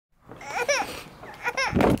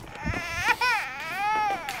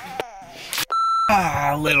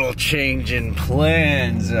Little change in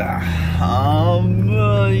plans. You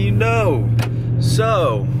know,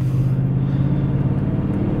 so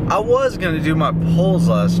I was gonna do my polls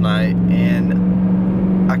last night,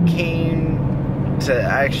 and I came to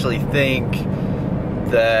actually think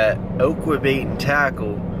that Oakwood Bait and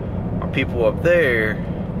Tackle, our people up there,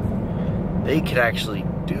 they could actually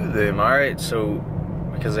do them. All right, so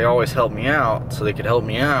because they always help me out, so they could help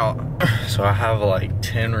me out. So I have like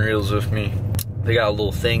 10 reels with me. They got a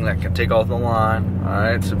little thing that can take off the line. All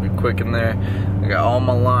right, so be quick in there. I got all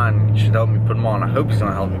my line. You should help me put them on. I hope he's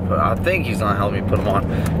gonna help me put. I think he's gonna help me put them on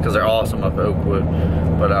because they're awesome up at Oakwood.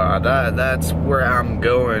 But that's where I'm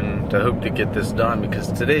going to hope to get this done,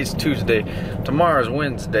 because today's Tuesday, tomorrow's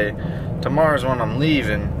Wednesday, tomorrow's when I'm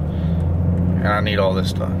leaving, and I need all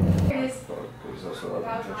this done.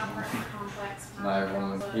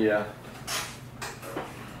 Yeah.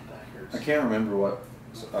 I can't remember what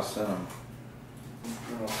I sent him.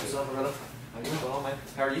 What's up, brother? How you doing, man?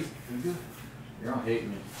 How are you? I'm good. You're gonna hate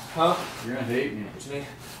me. Huh? You're gonna hate me. What you mean?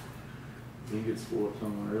 You get spoiled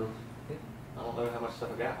somewhere else. I don't know how much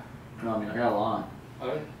stuff I got. No, I mean I got a line. Oh,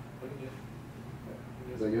 yeah. What can you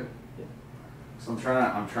Is that good? Yeah. So I'm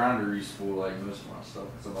trying to re-spool like most of my stuff.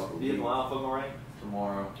 It's about do? You get the line foot already?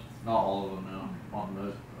 tomorrow. Not all of them now. On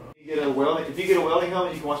most. If you get a welding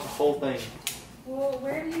helmet, you can watch the whole thing. Well,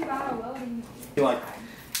 where do you buy a welding? Like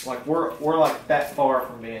we're like that far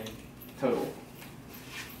from being total.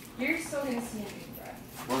 You're still gonna see me, bro.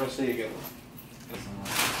 We're gonna see a good one.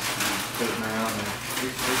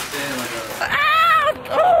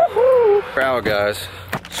 Proud guys.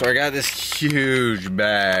 So I got this huge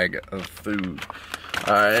bag of food.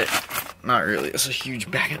 Alright. Not really, it's a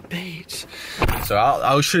huge bag of baits. So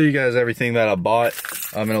I'll show you guys everything that I bought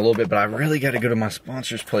in a little bit, but I really gotta go to my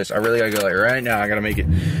sponsor's place. I really gotta go like right now. I gotta make it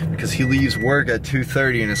because he leaves work at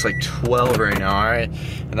 2:30 and it's like 12 right now, alright?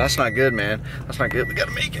 And that's not good, man. That's not good. We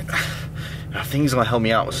gotta make it. I think he's gonna help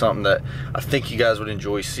me out with something that I think you guys would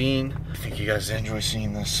enjoy seeing. I think you guys enjoy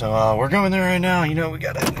seeing this. So we're going there right now. You know, we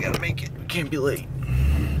gotta make it. We can't be late.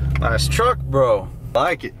 Nice truck, bro. I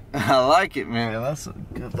like it. I like it, man. That's a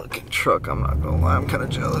good looking truck. I'm not gonna lie, I'm kind of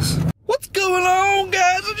jealous. What's going on,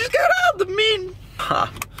 guys? I just got out of the meeting.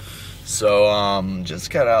 So, just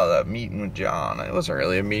got out of that meeting with John. It wasn't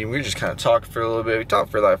really a meeting. We were just kind of talking for a little bit. We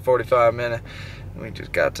talked for like 45 minutes. And we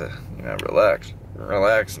just got to, you know, relax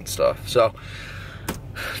and stuff. So,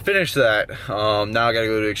 finished that. Now I gotta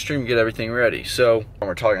go to Extreme, get everything ready. So,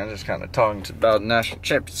 I'm just kind of talking about the national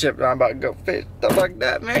championship. I'm about to go fish, stuff like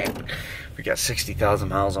that, man. We got 60,000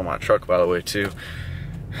 miles on my truck, by the way, too.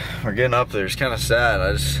 We're getting up there. It's kind of sad.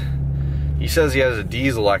 He says he has a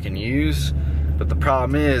diesel I can use, but the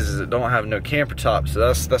problem is it don't have no camper top, so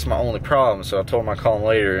that's my only problem. So I told him I'd call him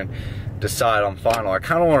later and decide on final. I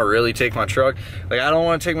kind of want to really take my truck. Like, I don't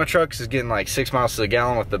want to take my truck because it's getting like 6 miles to the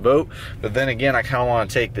gallon with the boat, but then again, I kind of want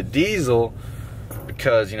to take the diesel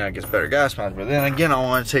because, you know, it gets better gas mileage. But then again, I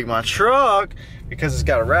want to take my truck because it's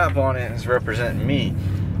got a wrap on it and it's representing me.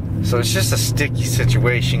 So it's just a sticky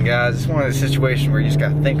situation, guys. It's one of the situations where you just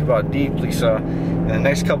gotta think about deeply. So in the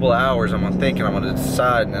next couple of hours, I'm gonna think and I'm gonna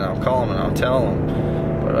decide, and then I'll call him and I'll tell him.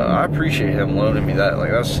 But I appreciate him loaning me that.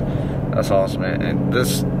 Like, that's awesome, man. And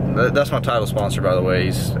that's my title sponsor, by the way.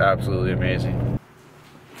 He's absolutely amazing.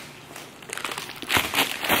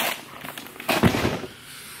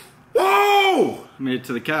 Whoa! Made it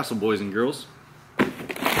to the castle, boys and girls.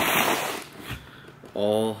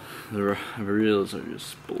 All the reels are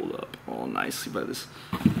just spooled up all nicely by this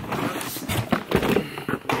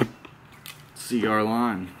CR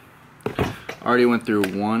line. I already went through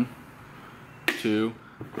 1, 2,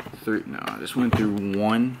 3. No, I just went through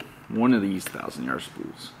one of these 1,000-yard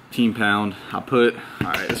spools. 15 pound. Alright,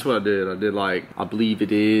 that's what I did. I did like, I believe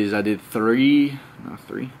it is, I did 3.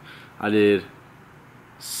 I did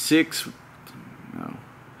 6. No.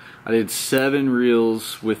 I did 7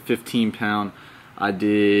 reels with 15 pound. I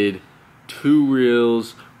did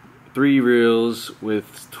 3 reels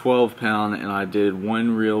with 12 pound, and I did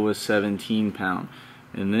 1 reel with 17 pound.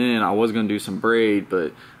 And then I was gonna do some braid,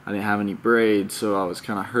 but I didn't have any braid, so I was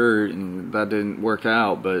kind of hurt, and that didn't work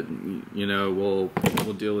out. But you know, we'll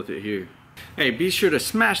deal with it here. Hey, be sure to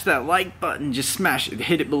smash that like button. Just smash it,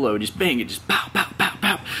 hit it below, just bang it, just pow, pow, pow,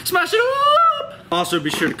 pow. Smash it up! Also, be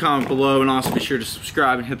sure to comment below, and also be sure to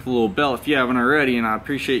subscribe and hit the little bell if you haven't already. And I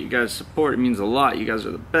appreciate you guys' support. It means a lot. You guys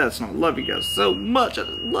are the best, and I love you guys so much. I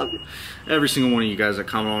love you. Every single one of you guys that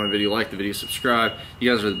comment on my video, like the video, subscribe.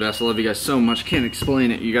 You guys are the best. I love you guys so much. Can't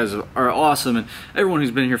explain it. You guys are awesome. And everyone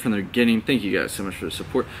who's been here from the beginning, thank you guys so much for the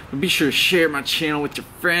support. But be sure to share my channel with your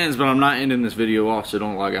friends. But I'm not ending this video off, so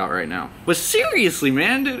don't log out right now. But seriously,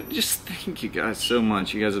 man, dude, just thank you guys so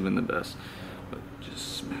much. You guys have been the best. But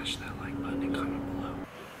just smash that like button and comment below.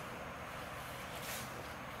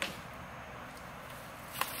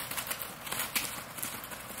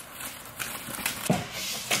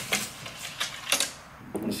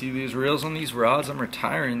 You see these reels on these rods? I'm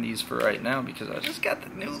retiring these for right now because I just got the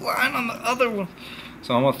new line on the other one.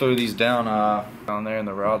 So I'm gonna throw these down there in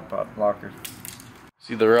the rod locker.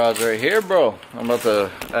 See the rods right here, bro? I'm about to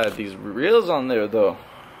add these reels on there though.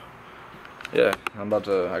 Yeah,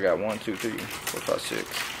 I got 1, 2, 3, 4,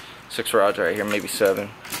 5, 6 rods right here, maybe 7.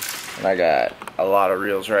 And I got a lot of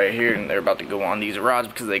reels right here, and they're about to go on these rods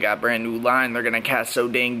because they got brand new line. They're gonna cast so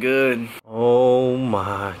dang good. Oh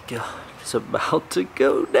my god, it's about to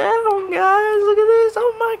go down, guys. Look at this,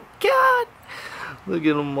 oh my god. Look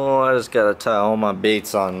at them all. I just gotta tie all my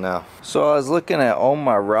baits on now. So I was looking at all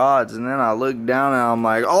my rods, and then I looked down and I'm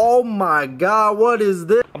like, oh my god, what is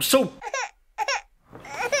this? I'm so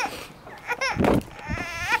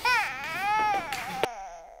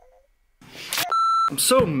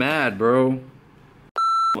mad, bro.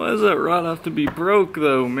 Why does that rod have to be broke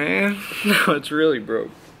though, man? No, it's really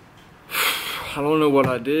broke. I don't know what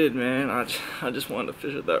I did, man. I just wanted to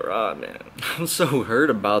fish with that rod, man. I'm so hurt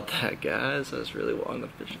about that, guys. I just really wanted to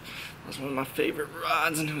fish. That's one of my favorite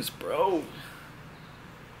rods, and it was broke.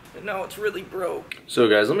 And now it's really broke. So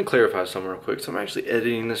guys, let me clarify something real quick. So I'm actually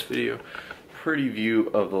editing this video. Pretty view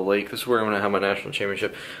of the lake. This is where I'm gonna have my national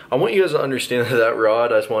championship. I want you guys to understand that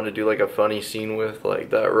rod I just wanted to do like a funny scene with.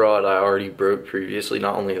 Like that rod I already broke previously.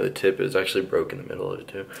 Not only the tip, it's actually broke in the middle of it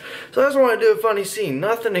too. So I just want to do a funny scene.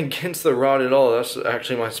 Nothing against the rod at all. That's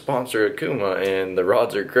actually my sponsor Akuma, and the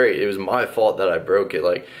rods are great. It was my fault that I broke it.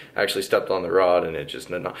 Like actually stepped on the rod and it just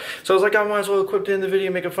did not. So I was like, I might as well equip it in the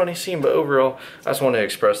video, make a funny scene. But overall, I just want to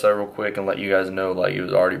express that real quick and let you guys know like it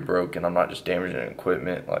was already broken. I'm not just damaging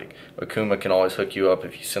equipment. Like Akuma can always hook you up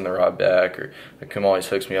if you send the rod back, or Akuma always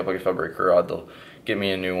hooks me up. Like if I break a rod, they'll get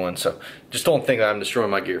me a new one. So just don't think that I'm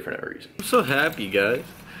destroying my gear for no reason. I'm so happy, guys.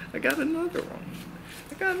 I got another one.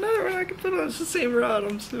 I can put on. It's the same rod.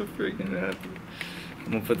 I'm so freaking happy.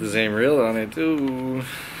 I'm gonna put the same reel on it too.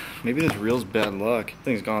 Maybe this reel's bad luck. This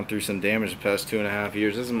thing's gone through some damage the past 2.5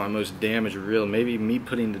 years. This is my most damaged reel. Maybe me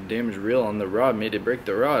putting the damaged reel on the rod made it break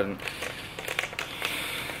the rod. And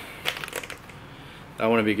I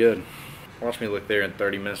want to be good. Watch me look there in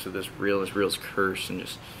 30 minutes with this reel. This reel's cursed and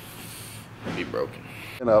just be broken.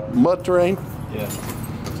 In a mud terrain? Yeah.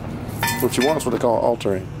 What you want is what they call all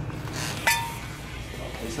terrain.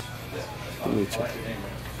 Let me check.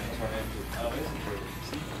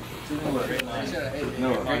 The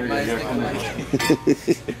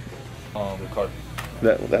card.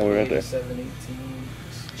 That one right there. 718.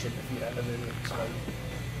 Chip if you have it.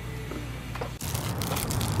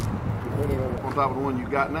 On top of the one you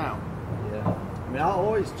got now. Yeah. I mean, I'll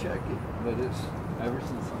always check it, but it's ever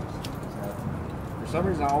since it's happened. For some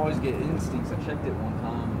reason, I always get instincts. I checked it one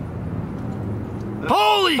time.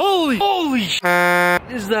 Holy!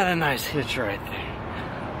 Is that a nice hitch right there?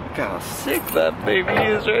 Look how sick that baby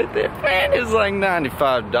is right there. Man, it's like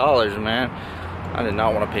 $95, man. I did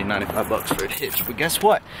not want to pay 95 bucks for a hitch, but guess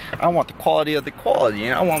what? I want the quality of the quality,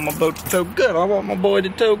 and I want my boat to tow good. I want my boy to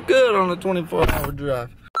tow good on a 24-hour drive.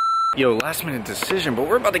 Yo, last minute decision, but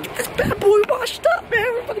we're about to get this bad boy washed up,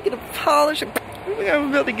 man. We're about to get him polished. We're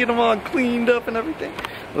about to get him all cleaned up and everything.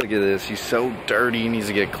 Look at this. He's so dirty. He needs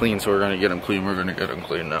to get clean, so we're going to get him clean. We're going to get him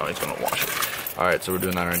clean now. He's going to wash it. All right, so we're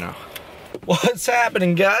doing that right now. What's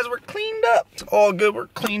happening, guys? We're cleaned up. It's all good. We're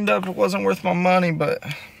cleaned up. It wasn't worth my money, but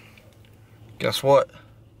guess what?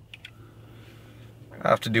 I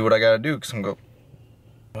have to do what I got to do because I'm going.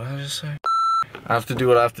 What did I just say? I have to do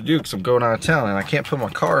what I have to do because I'm going out of town, and I can't put my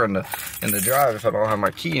car in the drive if I don't have my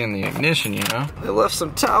key in the ignition, you know? They left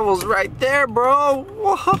some towels right there, bro.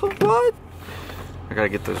 Whoa, what? I gotta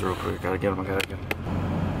get those real quick. I gotta get them.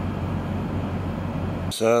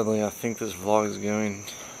 Sadly, I think this vlog is going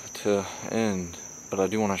to end, but I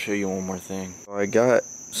do want to show you one more thing.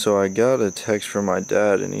 So I got a text from my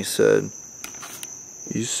dad, and he said,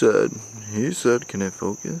 can it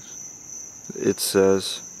focus? It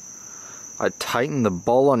says, I tightened the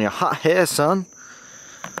ball on your hot hair, son.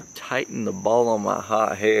 Tighten the ball on my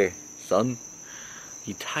hot hair, son.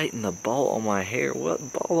 You tighten the ball on my hair. What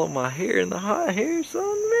ball on my hair and the hot hair, son,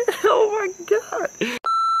 man? Oh my God.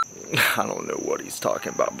 I don't know what he's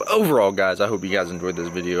talking about. But overall, guys, I hope you guys enjoyed this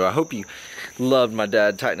video. I hope you loved my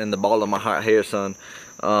dad tightening the ball on my hot hair, son.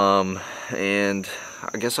 And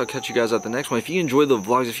I guess I'll catch you guys at the next one. If you enjoy the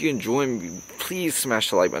vlogs, if you enjoy them, please smash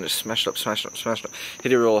the like button. Just smash it up, smash it up, smash it up.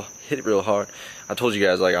 Hit it real hard. I told you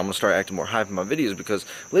guys, like, I'm gonna start acting more hype in my videos because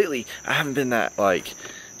lately I haven't been that, like,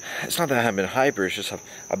 it's not that I haven't been hyper, it's just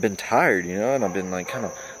I've been tired, you know, and I've been like kind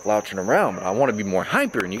of louching around, but I want to be more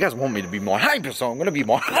hyper, and you guys want me to be more hyper, so I'm gonna be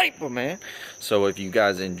more hyper, man. So if you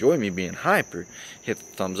guys enjoy me being hyper, hit the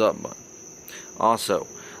thumbs up button. Also,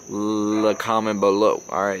 comment below.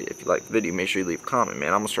 Alright, if you like the video, make sure you leave a comment, man.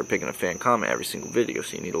 I'm gonna start picking a fan comment every single video,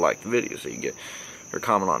 so you need to like the video so you get, or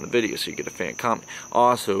comment on the video so you get a fan comment.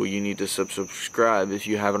 Also, you need to subscribe if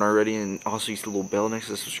you haven't already, and also use the little bell next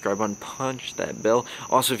to the subscribe button. Punch that bell.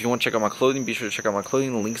 Also, if you want to check out my clothing, be sure to check out my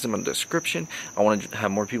clothing. The link's in my description. I want to have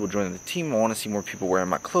more people joining the team. I want to see more people wearing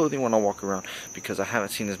my clothing when I walk around, because I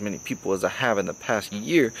haven't seen as many people as I have in the past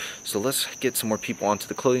year. So let's get some more people onto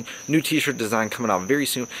the clothing. New t-shirt design coming out very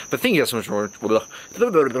soon. But thank you guys so much for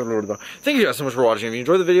watching. If you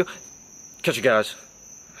enjoyed the video, catch you guys.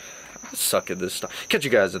 I suck at this stuff. Catch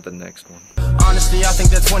you guys at the next one. Honestly, I think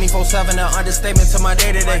that 24/7 an understatement to my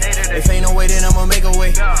day-to-day. If ain't no way, then I'ma make a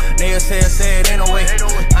way. They say it ain't no way.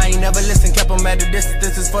 I ain't never listened, kept them at the distance.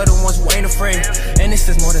 This is for the ones who ain't afraid. And this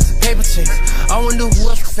is more than a paper chase. I wonder who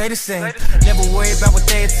else could say the same. Never worry about what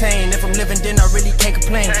they attain. If I'm living, then I really can't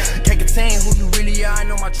complain. Can't contain who you really are. I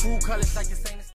know my true colors like you say.